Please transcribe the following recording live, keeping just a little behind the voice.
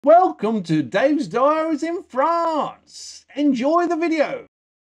Welcome to Dave's Diaries in France. Enjoy the video.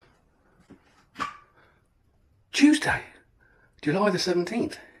 Tuesday, July the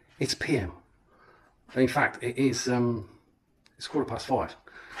 17th. It's PM. In fact, it is. It's 5:15.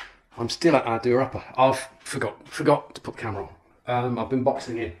 I'm still at our door upper. I've forgot to put the camera on. I've been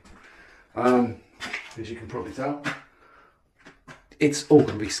boxing in. As you can probably tell, it's all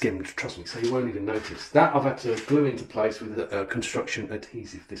going to be skimmed. Trust me, so you won't even notice. That I've had to glue into place with a construction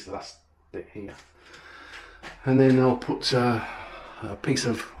adhesive. This last bit here, and then I'll put a piece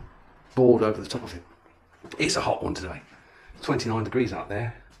of board over the top of it. It's a hot one today. 29 degrees out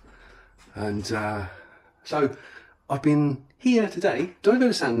there, and so I've been here today doing a bit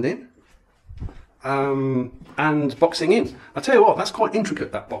of sanding and boxing in. I tell you what, that's quite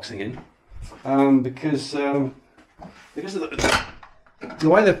intricate, that boxing in, because of the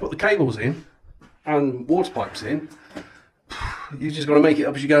way they've put the cables in and water pipes in. You just got to make it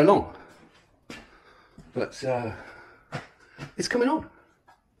up as you go along. But it's coming on.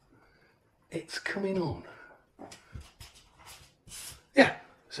 It's coming on. Yeah.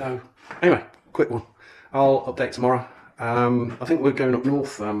 So anyway, quick one. I'll update tomorrow. I think we're going up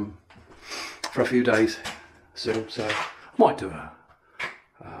north for a few days soon, so I might do a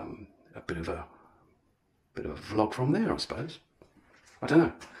bit of a vlog from there, I suppose. I don't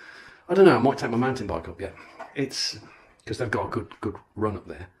know. I might take my mountain bike up yet. It's because they've got a good run up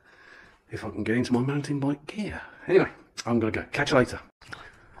there. If I can get into my mountain bike gear. Anyway, I'm gonna go. Catch you later.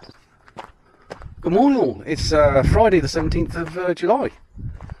 Good morning all. It's Friday the 17th of July.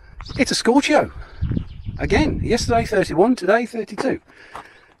 It's a scorchio. Again, yesterday 31, today 32.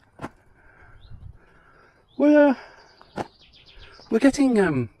 We're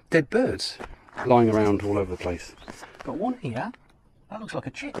getting dead birds lying around all over the place. Got one here. That looks like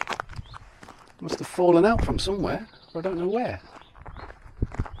a chick. Must have fallen out from somewhere, but I don't know where.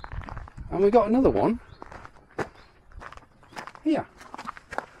 And we got another one here.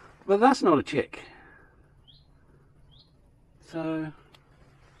 But that's not a chick. So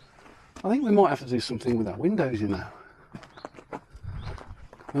I think we might have to do something with our windows, you know.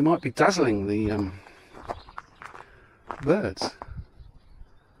 We might be dazzling the birds.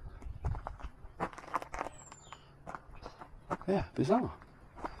 Yeah, bizarre.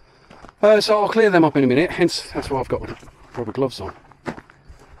 So I'll clear them up in a minute, hence that's why I've got rubber gloves on.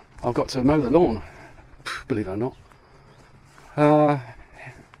 I've got to mow the lawn, believe it or not.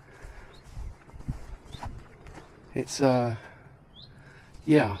 It's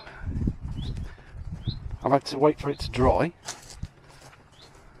yeah, I've had to wait for it to dry.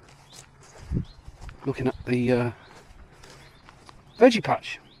 Looking at the veggie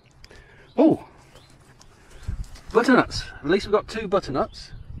patch. Oh, butternuts. At least we've got 2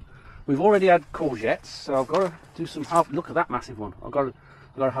 butternuts. We've already had courgettes, so I've got to do some look at that massive one. I've got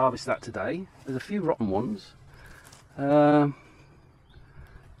to harvest that today. There's a few rotten ones. Another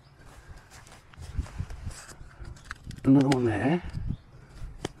one there.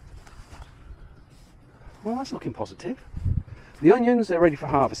 Well, that's looking positive. The onions, they're ready for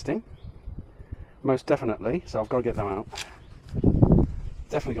harvesting. Most definitely, so I've got to get them out.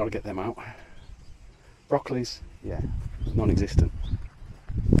 Definitely got to get them out. Broccolis, yeah, non-existent.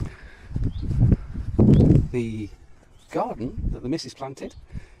 The garden that the missus planted,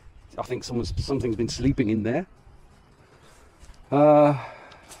 I think something's been sleeping in there. And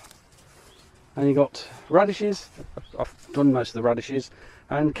you got radishes. I've done most of the radishes,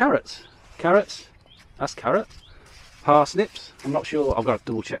 and carrots. Carrots, that's carrot. Parsnips. I'm not sure. I've got to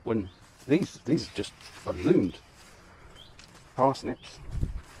double check when these are just ballooned. Parsnips.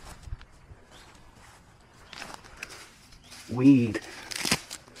 Weed.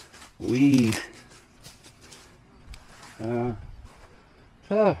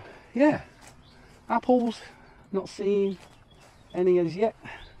 So yeah, apples, not seeing any as yet.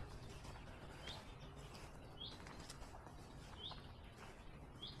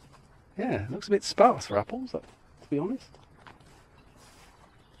 Yeah, looks a bit sparse for apples, to be honest.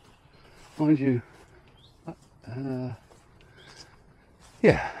 Mind you,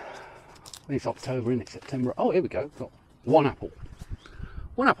 yeah, it's October, isn't it? September. Oh, here we go. Got one apple.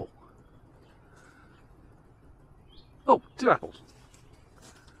 One apple. Oh, 2 apples.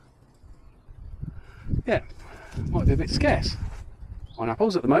 Yeah, might be a bit scarce on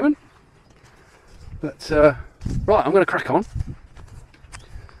apples at the moment. But, right, I'm going to crack on.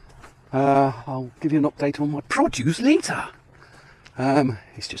 I'll give you an update on my produce later.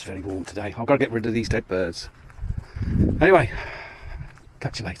 It's just very warm today. I've got to get rid of these dead birds. Anyway,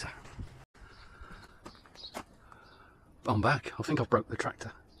 catch you later. I'm back. I think I've broke the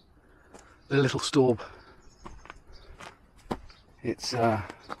tractor. The little storm. It's I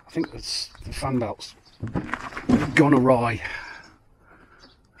think it's the fan belt's gone awry.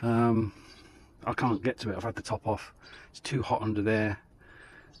 I can't get to it. I've had the top off. It's too hot under there.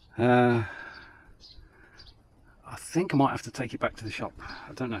 I think I might have to take it back to the shop.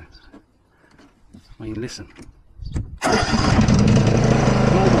 I don't know. I mean, listen.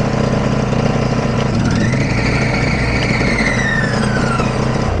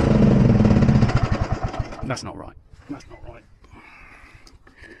 That's not right. That's not right.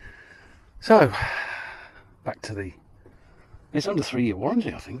 So, back to the... It's under 3-year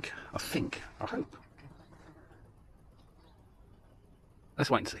warranty, I think. I hope. Let's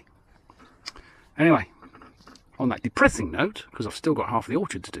wait and see. Anyway, on that depressing note, because I've still got half the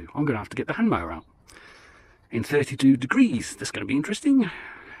orchard to do, I'm going to have to get the hand mower out. In 32 degrees. That's going to be interesting.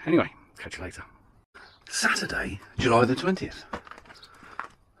 Anyway, catch you later. Saturday, July the 20th.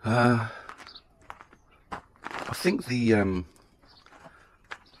 I think the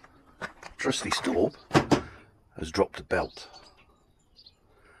trusty Storb has dropped a belt.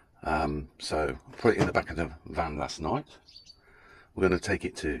 So I put it in the back of the van last night. We're going to take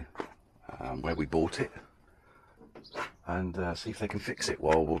it to where we bought it and see if they can fix it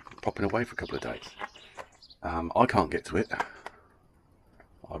while we're popping away for a couple of days. I can't get to it.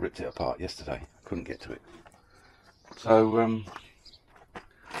 I ripped it apart yesterday. I couldn't get to it. So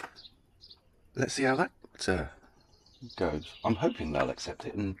let's see how that goes. I'm hoping they'll accept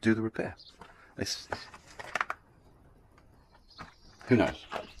it and do the repair. Who knows?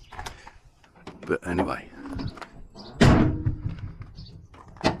 But anyway.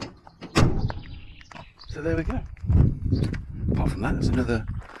 So there we go. Apart from that, there's another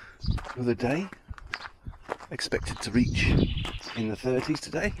day. Expected to reach in the 30s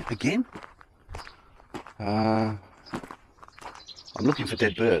today again. I'm looking for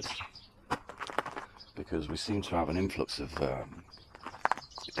dead birds because we seem to have an influx of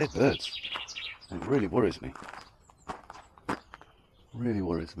dead birds. It really worries me. Really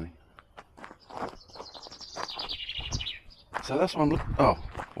worries me. So that's what I'm looking. Oh,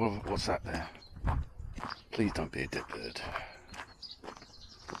 what's that there? Please don't be a dead bird.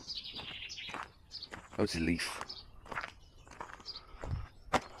 Oh, it's a leaf.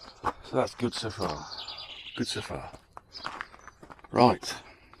 So that's good so far. Good so far. Right.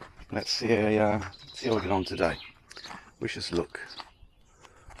 Let's see how we get on today. Wish us luck.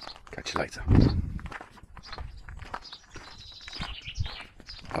 Catch you later.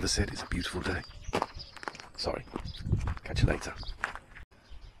 Like I said, it's a beautiful day. Sorry. Catch you later.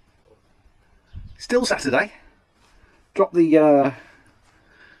 Still Saturday. Dropped the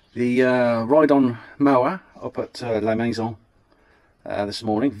ride-on mower up at La Maison this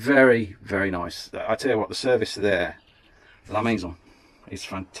morning. Very, very nice. I tell you what, the service there, La Maison, is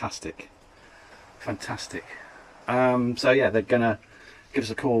fantastic. Fantastic. So yeah, they're gonna give us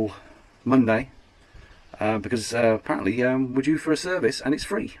a call Monday because apparently we're due for a service and it's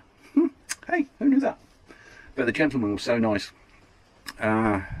free. Hey, who knew that? But the gentleman was so nice.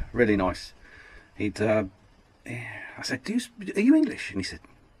 Really nice. I said, are you English? And he said,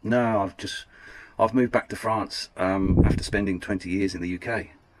 no, I've moved back to France after spending 20 years in the UK.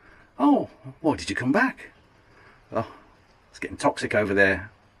 Oh, why did you come back? Oh, it's getting toxic over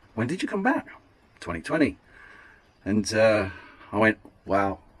there. When did you come back? 2020. And I went,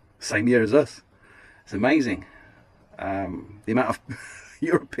 wow, same year as us. It's amazing. The amount of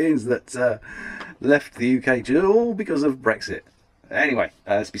Europeans that left the UK all because of Brexit. Anyway,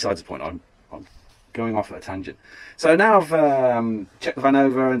 it's besides the point. I'm going off at a tangent. So now I've checked the van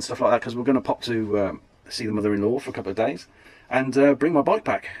over and stuff like that because we're going to pop to see the mother-in-law for a couple of days and bring my bike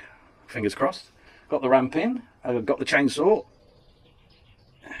back. Fingers crossed. Got the ramp in, got the chainsaw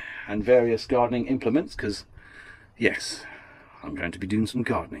and various gardening implements because yes, I'm going to be doing some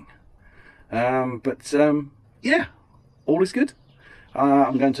gardening. Yeah, all is good.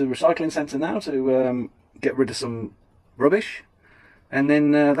 I'm going to the recycling centre now to get rid of some rubbish, and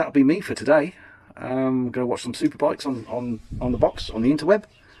then that'll be me for today. I'm going to watch some superbikes on the box on the interweb,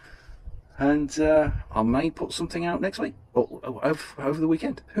 and I may put something out next week or over the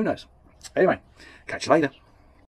weekend. Who knows? Anyway, catch you later.